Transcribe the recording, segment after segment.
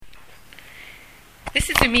This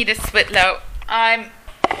is Amita Switlow. I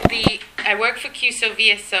work for QSO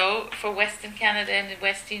VSO for Western Canada and the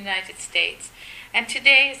Western United States. And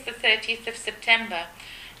today is the 30th of September.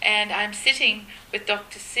 And I'm sitting with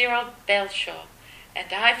Dr. Cyril Belshaw.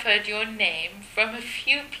 And I've heard your name from a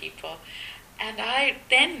few people. And I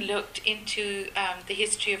then looked into the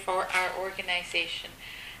history of our organization.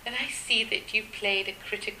 And I see that you played a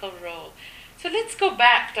critical role. So let's go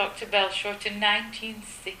back, Dr. Belshaw, to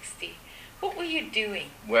 1960. What were you doing?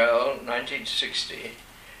 Well, 1960,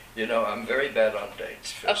 I'm very bad on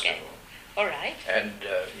dates, first of all. All right. And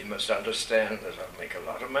you must understand that I make a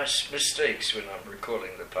lot of mistakes when I'm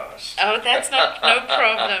recalling the past. Oh, that's no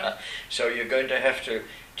problem. So you're going to have to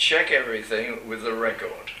check everything with the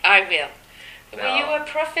record. I will. Now, were you a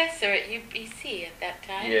professor at UBC at that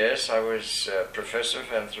time? Yes, I was professor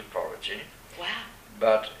of anthropology. Wow.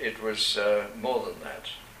 But it was more than that.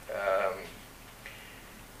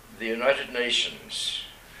 The United Nations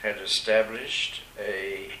had established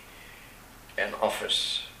an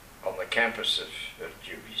office on the campus of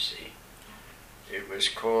UBC. It was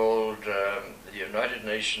called the United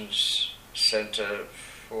Nations Center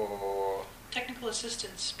for... Technical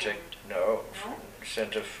Assistance Board.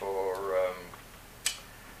 Center for...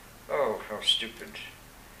 how stupid.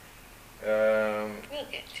 We'll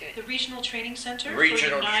get to it. The Regional Training Center?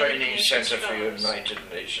 Regional for Training Center for Fellows. United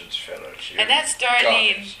Nations Fellows. And that's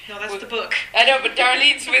Darlene. No, that's the book. I know, but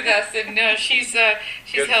Darlene's with us, and she's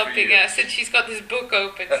Good helping for you. us, and she's got this book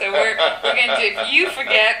open. So we're going to. If you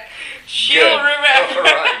forget, she'll Good. remember.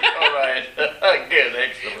 All right. Good,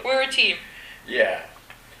 excellent. We're a team. Yeah.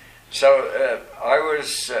 So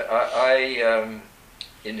I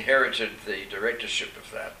inherited the directorship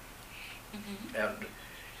of that, and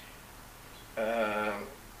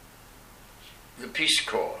the Peace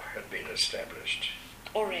Corps had been established.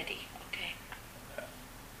 Already, okay.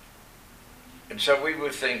 And so we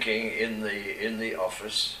were thinking in the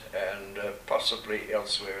office and possibly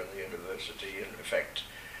elsewhere in the university. In fact,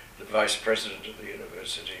 the vice president of the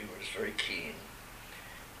university was very keen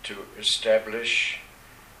to establish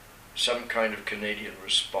some kind of Canadian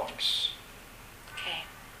response. Okay.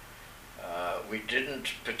 We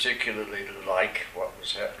didn't particularly like what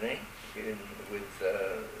was happening with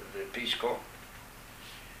the Peace Corps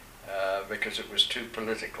because it was too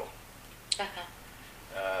political.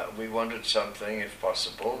 Uh-huh. We wanted something, if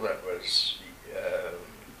possible, that was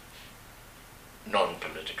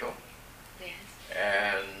non-political Yes.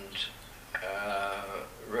 and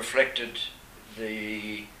reflected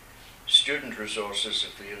the student resources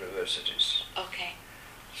of the universities. Okay.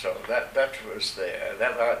 So that was there.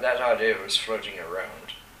 That idea was floating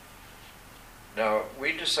around. Now,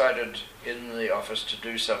 we decided in the office to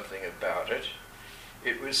do something about it.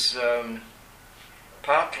 It was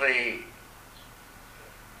partly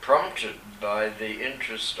prompted by the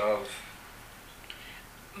interest of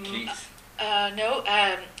Keith.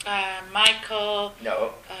 Michael.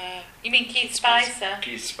 No. You mean Keith Spicer?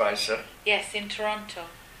 Keith Spicer. Yes, in Toronto.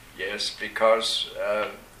 Yes, because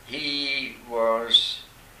he was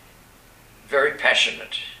very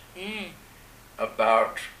passionate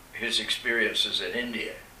about his experiences in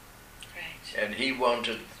India. Right. And he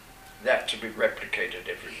wanted that to be replicated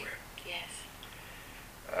everywhere. Yes.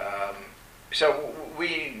 So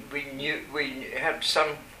we had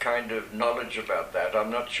some kind of knowledge about that.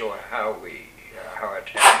 I'm not sure how it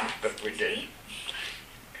happened, but we did.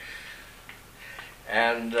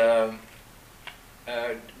 And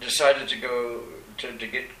decided to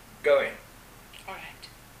get going. All right.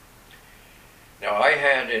 Now, I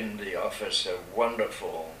had in the office a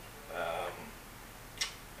wonderful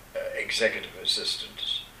executive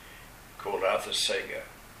assistant called Arthur Sager.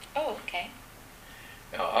 Oh, okay.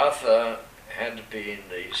 Now, Arthur had been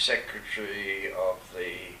the secretary of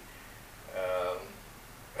the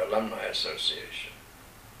Alumni Association.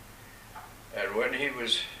 And when he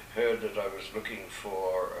heard that I was looking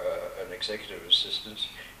for an executive assistant,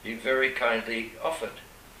 he very kindly offered.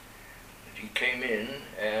 He came in,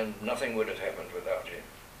 and nothing would have happened without him.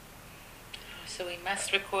 So we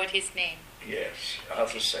must record his name. Yes,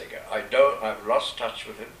 Arthur Sager. I've lost touch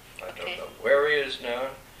with him. I don't know where he is now.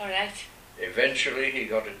 All right. Eventually, he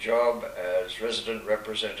got a job as resident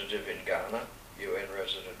representative in Ghana, UN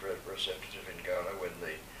resident representative in Ghana, when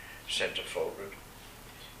the center folded.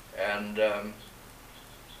 And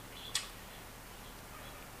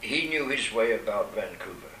he knew his way about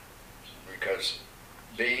Vancouver, because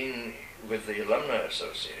being with the Alumni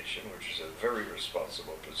Association, which is a very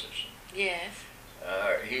responsible position, Yes.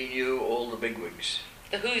 he knew all the bigwigs,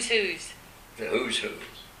 The who's who's. the who's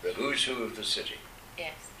who of the city.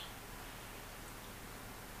 Yes.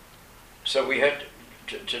 So we had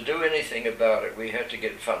to do anything about it, we had to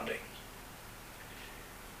get funding.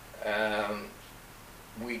 I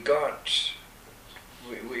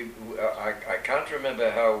can't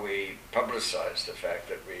remember how we publicized the fact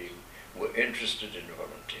that we were interested in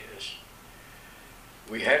volunteers.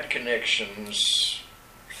 We had connections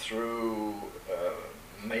through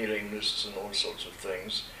mailing lists and all sorts of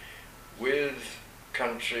things with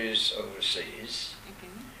countries overseas,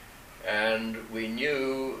 and we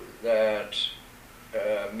knew that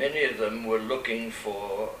many of them were looking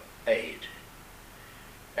for aid,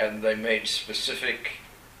 and they made specific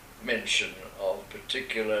mention of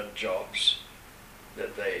particular jobs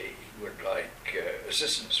that they would like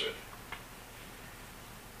assistance with.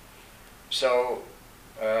 So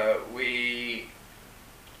we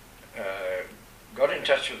got in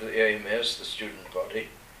touch with the AMS, the student body,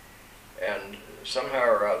 and somehow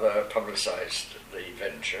or other publicized the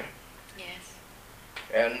venture. Yes.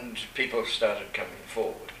 And people started coming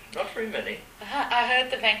forward. Not very many. I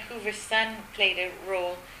heard the Vancouver Sun played a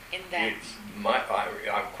role in that.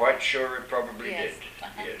 I'm quite sure it probably Yes. did.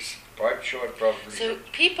 Yes, quite sure it probably So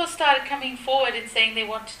did. people started coming forward and saying they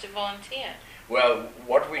wanted to volunteer. Well,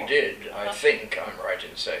 what we did, I think I'm right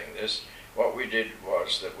in saying this, what we did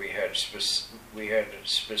was that we had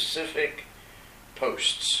specific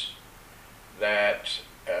posts that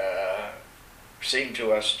seemed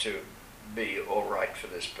to us to be all right for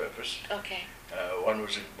this purpose. Okay. One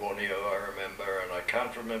was in Borneo, I remember, and I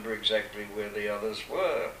can't remember exactly where the others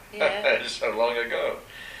were. Yeah. So long ago.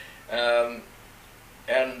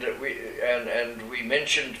 And we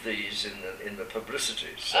mentioned these in the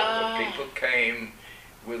publicity, so that people came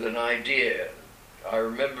with an idea. I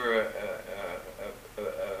remember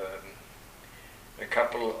a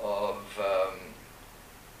couple of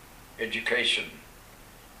education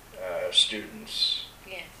students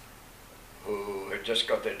Yes. who had just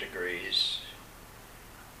got their degrees,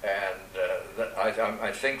 and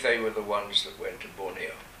I think they were the ones that went to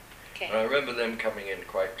Borneo. Okay. And I remember them coming in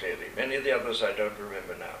quite clearly. Many of the others I don't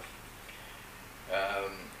remember now.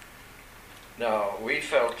 Now, we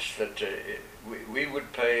felt that we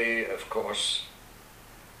would pay, of course,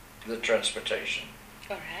 the transportation,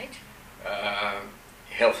 All right.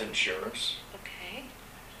 health insurance, Okay.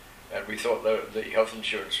 and we thought the health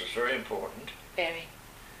insurance was very important. Very.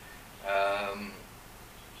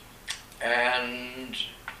 And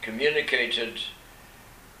communicated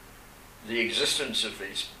the existence of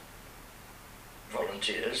these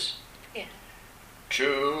volunteers Yeah.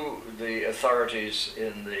 to the authorities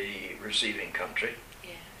in the receiving country.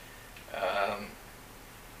 Yeah.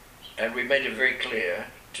 And we made it very clear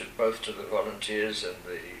to both to the volunteers and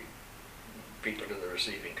the people in the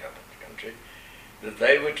receiving country that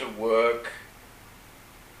they were to work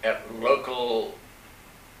at local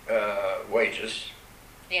wages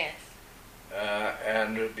Yes.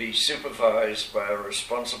 and be supervised by a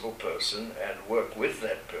responsible person and work with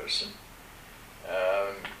that person.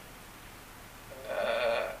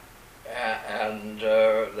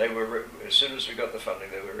 They were, as soon as we got the funding,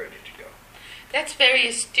 they were ready to go. That's very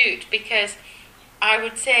astute, because I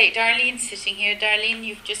would say, Darlene's sitting here. Darlene,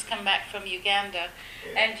 you've just come back from Uganda.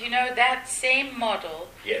 Yeah. And you know, that same model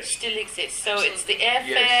Yes. still exists. So it's the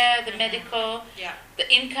Absolutely. airfare, the Mhm. medical, Yeah,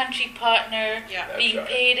 the in-country partner yeah, That's being right.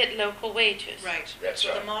 paid at local wages. right. That's so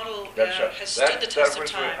right. the model That's right. has stood the test of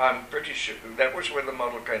was time. where, I'm pretty sure that was where the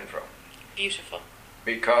model came from, Beautiful.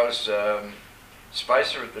 because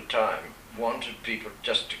Spicer at the time wanted people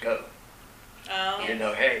just to go. Oh, You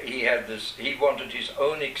know, he had this. He wanted his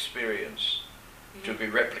own experience to be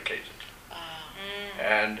replicated.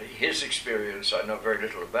 And his experience, I know very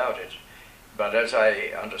little about it, but as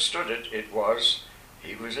I understood it, it was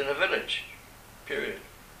he was in a village, period.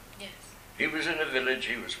 Yes. He was in a village,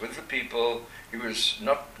 he was with the people, he was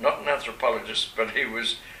not an anthropologist, but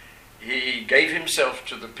he gave himself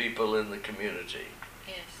to the people in the community.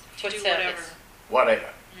 Yes. to For do service.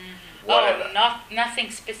 Whatever. Mm-hmm. Whatever. Oh, nothing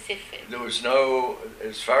specific. There was no,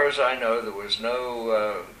 as far as I know, there was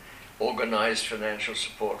no organized financial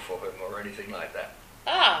support for him or anything like that.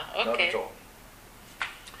 Ah, Not okay. at all.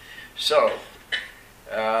 So,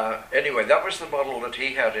 anyway, that was the model that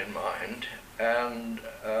he had in mind, and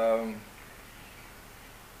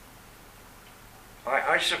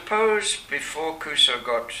I suppose before CUSO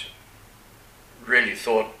got really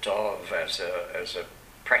thought of as a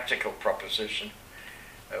practical proposition,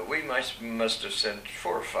 we must have sent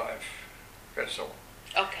 4 or 5. That's all.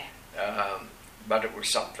 Okay. But it was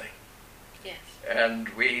something. Yes. And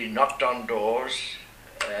we knocked on doors,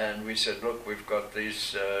 and we said, look, we've got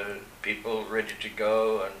these people ready to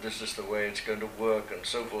go, and this is the way it's going to work, and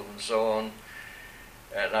so forth and so on.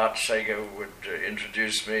 and Art Sager would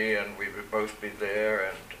introduce me, and we would both be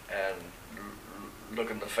there and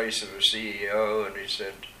look in the face of a CEO, and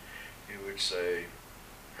he would say,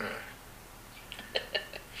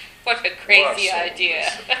 What a crazy "What's all idea.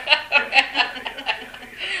 this?" Yeah.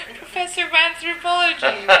 Professor of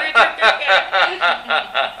anthropology. Where did you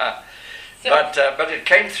go? So, But it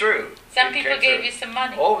came through. some It people came gave through. you some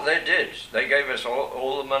money. Oh, they did. They gave us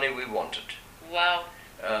all the money we wanted. Wow.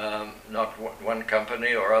 Not one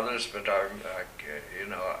company or others, but It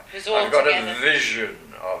was all I've got together. a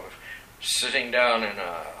vision of sitting down in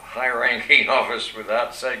a high-ranking office with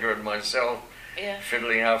Art Sager and myself, Yeah.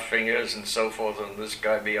 fiddling our fingers and so forth, and this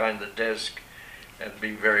guy behind the desk, and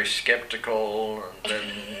being very skeptical, and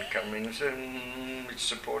then coming and saying, "It's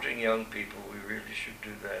supporting young people. We really should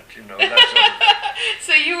do that." That sort of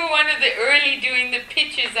So you were one of the early doing the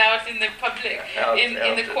pitches out in the public, Out- in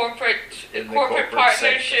out the corporate in the corporate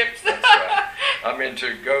partnerships. sector. That's right. I mean,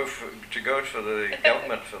 to go for the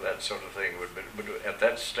government for that sort of thing would at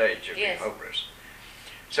that stage would Yes. be hopeless.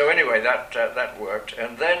 So anyway, that worked,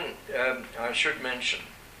 and then I should mention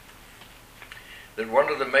that one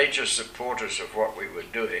of the major supporters of what we were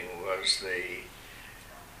doing was the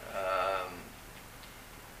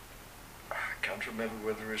I can't remember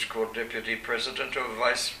whether it was called deputy president or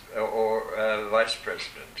vice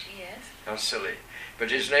president. Yes. How silly!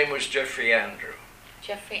 But his name was Jeffrey Andrew.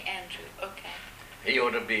 Jeffrey Andrew. Okay. He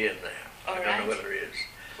ought to be in there. All I don't right. know whether he is.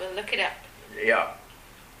 We'll look it up. Yeah.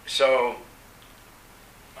 So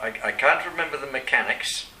I can't remember the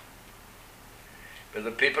mechanics, but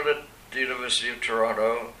the people at the University of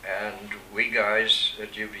Toronto and we guys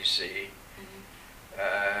at UBC,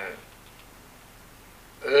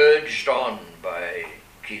 urged on by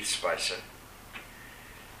Keith Spicer,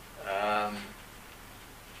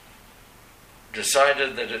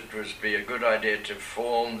 decided that it would be a good idea to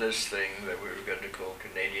form this thing that we were going to call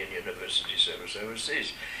Canadian University Service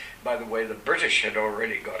Overseas. By the way, the British had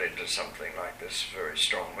already got into something like this very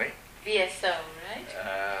strongly. VSO, right?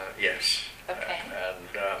 Yes. Okay.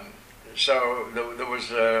 So there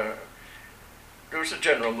was a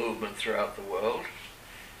general movement throughout the world,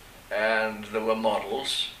 and there were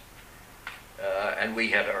models, and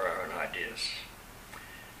we had our own ideas.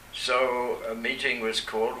 So a meeting was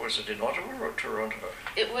called. Was it in Ottawa or Toronto?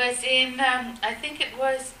 It was in, I think it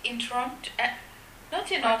was in Toronto,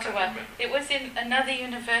 not in I can't Ottawa. remember. It was in another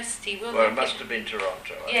university. Well, look it must have been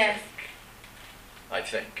Toronto. Yes. I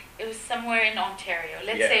think. It was somewhere in Ontario.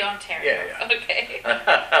 Let's Yeah. say Ontario. Yeah. Okay.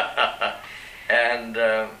 And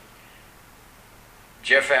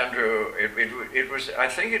Jeff Andrew, it was. I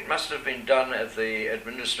think it must have been done at the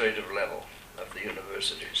administrative level of the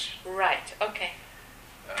universities. Right. Okay.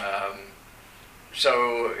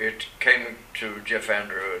 So it came to Jeff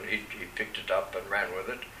Andrew, and he picked it up and ran with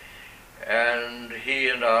it. And he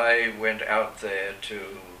and I went out there to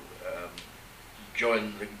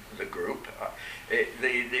join the group.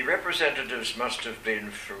 The representatives must have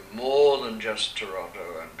been from more than just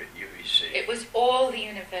Toronto and UBC. It was all the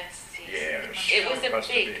universities. Yes. It was a must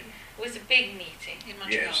have big. been. It was a big meeting. In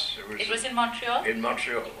Montreal. Yes, It was in Montreal. in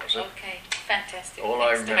Montreal, was it? Okay. Fantastic. All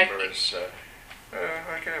I Next time. remember is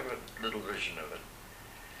I can have a little vision of it.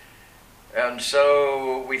 And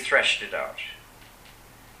so we threshed it out.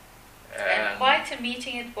 And quite a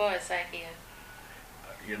meeting it was, I hear.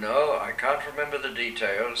 I can't remember the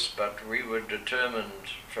details, but we were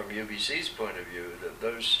determined from UBC's point of view that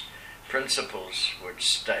those principles would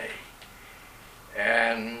stay.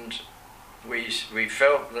 And we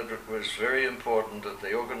felt that it was very important that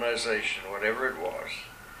the organization, whatever it was,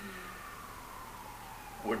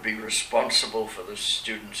 would be responsible for the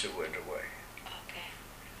students who went away.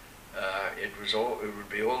 Okay. It would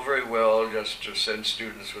be all very well just to send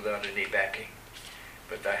students without any backing,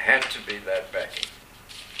 but there had to be that backing.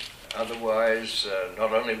 Otherwise,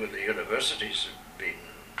 not only would the universities have been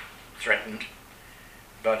threatened,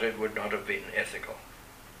 but it would not have been ethical.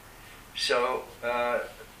 So that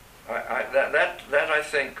I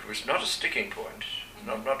think was not a sticking point,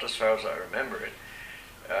 not as far as I remember it,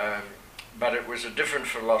 but it was a different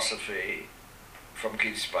philosophy from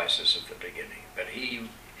Keith Spicer's at the beginning. But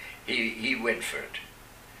he went for it,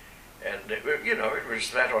 and it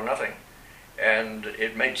was that or nothing, and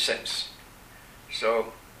it made sense.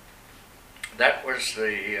 So that was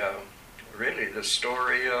really the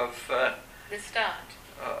story of The start.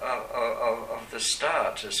 of the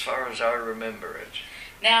start, as far as I remember it.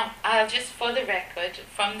 Now, I'll just for the record,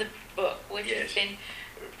 from the book, which Yes. has been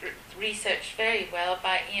researched very well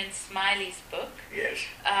by Ian Smiley's book, Yes.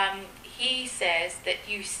 he says that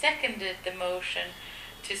you seconded the motion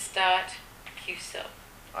to start QSO.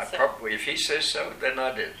 I So- probably, if he says so, then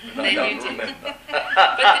I did. But I Then don't you did. remember.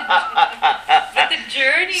 But the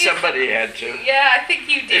journey is... Somebody had to. Yeah, I think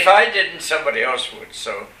you did. If I didn't, somebody else would.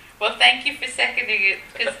 So Well, thank you for seconding it,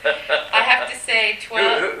 because I have to say, who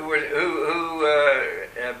 12...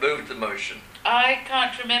 moved the motion? I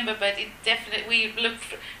can't remember, but it definitely... We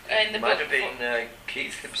looked in the Might book... have been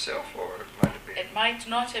Keith himself, or it might have been. It might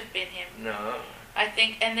not have been him, No. I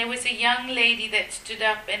think. And there was a young lady that stood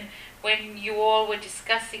up, and when you all were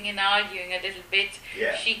discussing and arguing a little bit,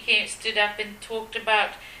 Yeah. she stood up and talked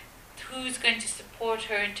about who's going to support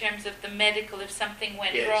her in terms of the medical if something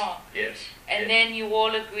went Yes. wrong. Yes. And yes. then you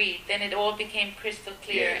all agreed. Then it all became crystal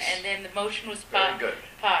clear, Yes. and then the motion was Very good.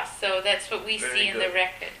 passed. So that's what we Very see in the good.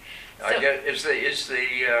 record. I So, get, is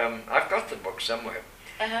the I've got the book somewhere.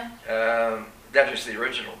 uh-huh. That is the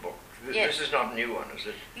original book. Yes. This is not a new one, is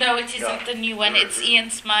it? No, it isn't No. the new one. It's Ian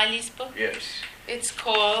Smiley's book. Yes. It's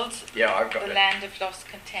called Yeah, I've got The it. Land of Lost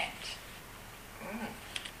Content.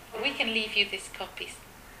 Oh, We can leave you this copy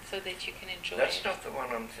so that you can enjoy that's it. not the one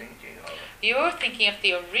I'm thinking of. You're thinking of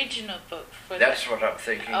the original book for That's what I'm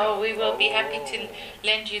thinking of. Oh, we will be happy to Oh.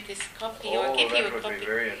 lend you this copy or Oh, give you a that would copy. be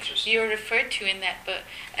very interesting. You're referred to in that book.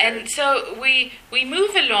 Very. And so we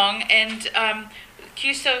move along, and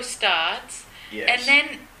CUSO starts, Yes.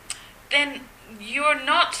 and then you're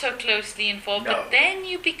not so closely involved, No. but then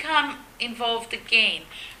you become involved again,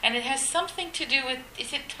 and it has something to do with,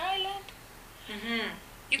 is it Thailand? Mm-hmm.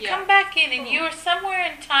 You Yeah. come back in, and you're somewhere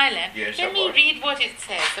in Thailand. Yes, Let I me was. read what it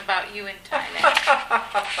says about you in Thailand,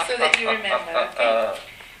 so that you remember. Okay?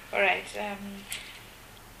 All right.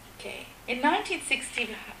 Okay. In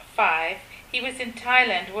 1965, he was in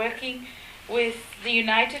Thailand working with the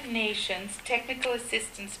United Nations Technical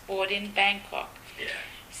Assistance Board in Bangkok. Yeah.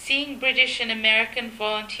 Seeing British and American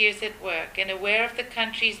volunteers at work and aware of the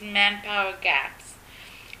country's manpower gaps,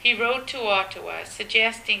 he wrote to Ottawa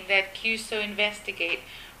suggesting that CUSO investigate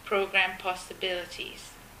program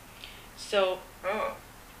possibilities. So Oh,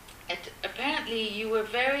 apparently you were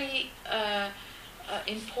very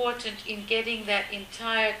important in getting that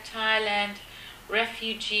entire Thailand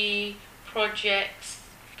refugee projects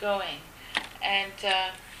going. And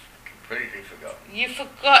completely forgotten. you've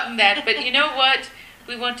forgotten that, but you know what?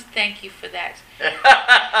 We want to thank you for that.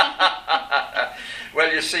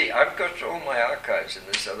 Well, you see, I've got all my archives in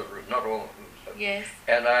this other room, not all of them, Yes.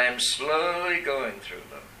 and I am slowly going through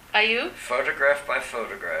them, Are you? photograph by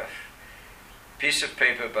photograph, piece of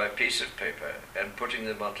paper by piece of paper, and putting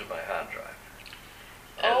them onto my hard drive.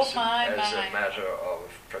 Oh, as my. a matter of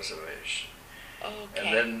preservation. Okay.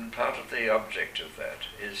 And then part of the object of that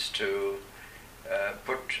is to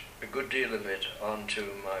put a good deal of it onto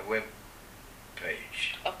my web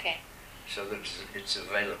page Okay. so that it's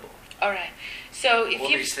available. All right. So if All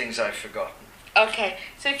you these things I've forgotten. okay,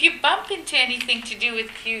 so if you bump into anything to do with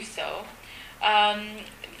CUSO,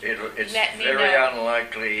 It's Let me very know.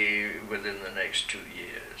 unlikely within the next 2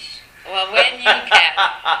 years. well, when you can,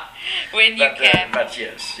 when you can. But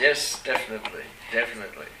yes, definitely.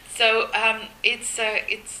 So it's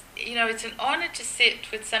it's an honor to sit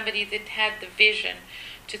with somebody that had the vision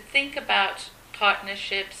to think about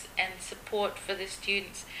partnerships and support for the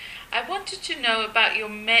students. I wanted to know about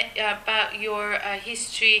your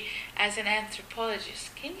history as an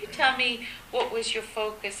anthropologist. Can you tell me what was your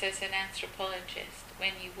focus as an anthropologist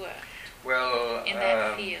when you worked Well, in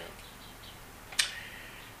that field?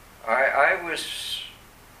 I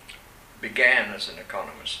began as an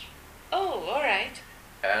economist, Oh, all right.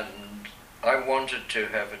 and I wanted to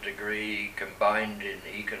have a degree combined in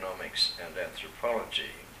economics and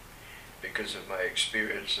anthropology because of my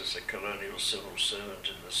experience as a colonial civil servant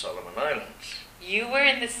in the Solomon Islands. You were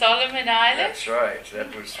in the Solomon Islands? That's right.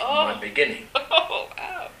 That was Oh. my beginning. Oh,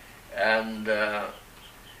 wow. And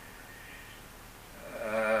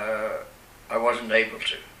I wasn't able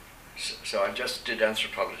to. So I just did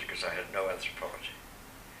anthropology because I had no anthropology.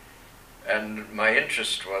 And my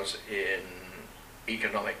interest was in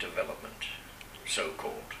economic development,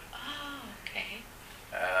 so-called. Oh, okay.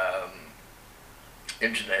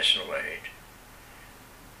 International aid.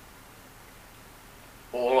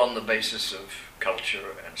 All on the basis of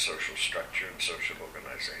culture and social structure and social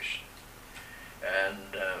organization.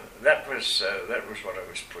 And that was what I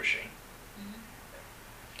was pushing.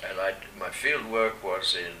 And my field work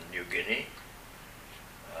was in New Guinea,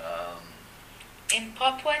 In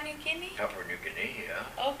Papua New Guinea? Papua New Guinea,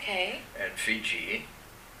 yeah, Okay. and Fiji,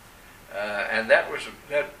 and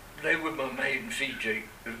they were my main Fiji,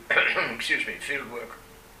 field work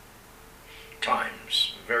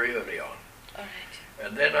times very early on. All right.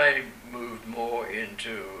 And then I moved more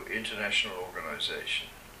into international organization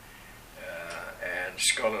and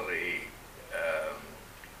scholarly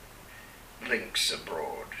links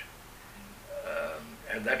abroad.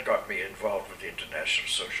 And that got me involved with the International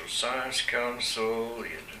Social Science Council,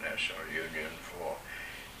 the International Union for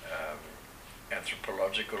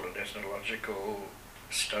Anthropological and Ethnological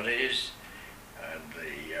Studies, and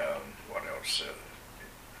the, what else,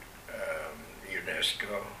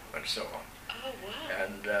 UNESCO, and so on. Oh, wow.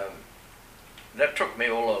 And that took me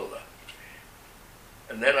all over.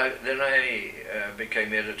 And then I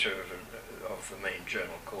became editor of the main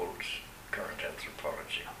journal called Current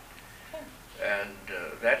Anthropology. And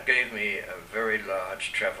that gave me a very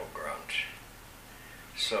large travel grant.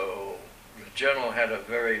 So the journal had a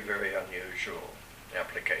very, very unusual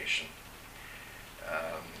application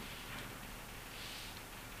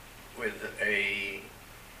with a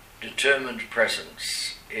determined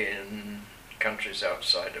presence in countries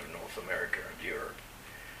outside of North America and Europe.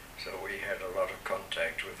 So we had a lot of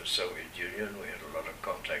contact with the Soviet Union, we had a lot of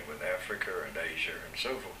contact with Africa and Asia and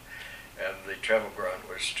so forth. And the travel grant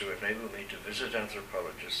was to enable me to visit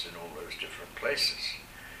anthropologists in all those different places.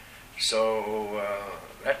 So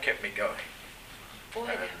that kept me going. Boy,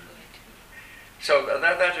 that's good. So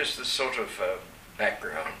that is the sort of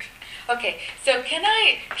background. Okay, so can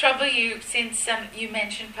I trouble you, since you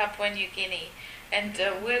mentioned Papua New Guinea, and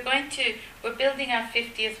we're building our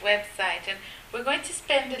 50th website, and we're going to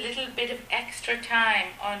spend a little bit of extra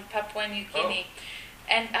time on Papua New Guinea. Oh.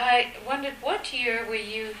 And I wondered, what year were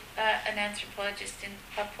you an anthropologist in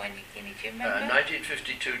Papua New Guinea? Do you remember?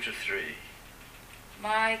 1952 to 3.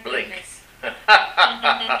 My Blink. Goodness.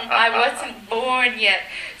 I wasn't born yet.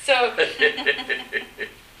 So,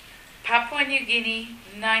 Papua New Guinea,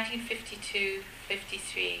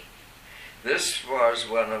 1952-53. This was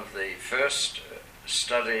one of the first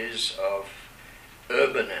studies of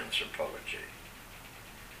urban anthropology.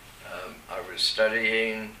 I was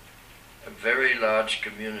studying a very large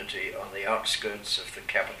community on the outskirts of the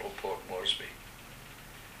capital, Port Moresby.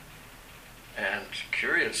 And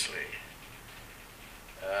curiously,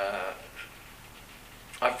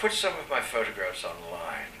 I've put some of my photographs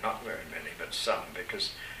online, not very many, but some,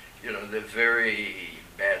 because, they're very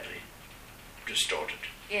badly distorted.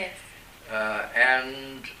 Yes.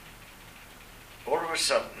 And all of a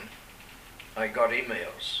sudden, I got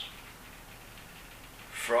emails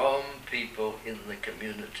from people in the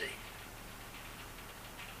community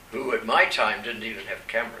who at my time didn't even have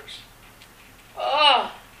cameras.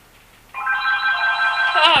 Oh,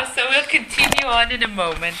 so we'll continue on in a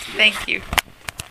moment. Thank you.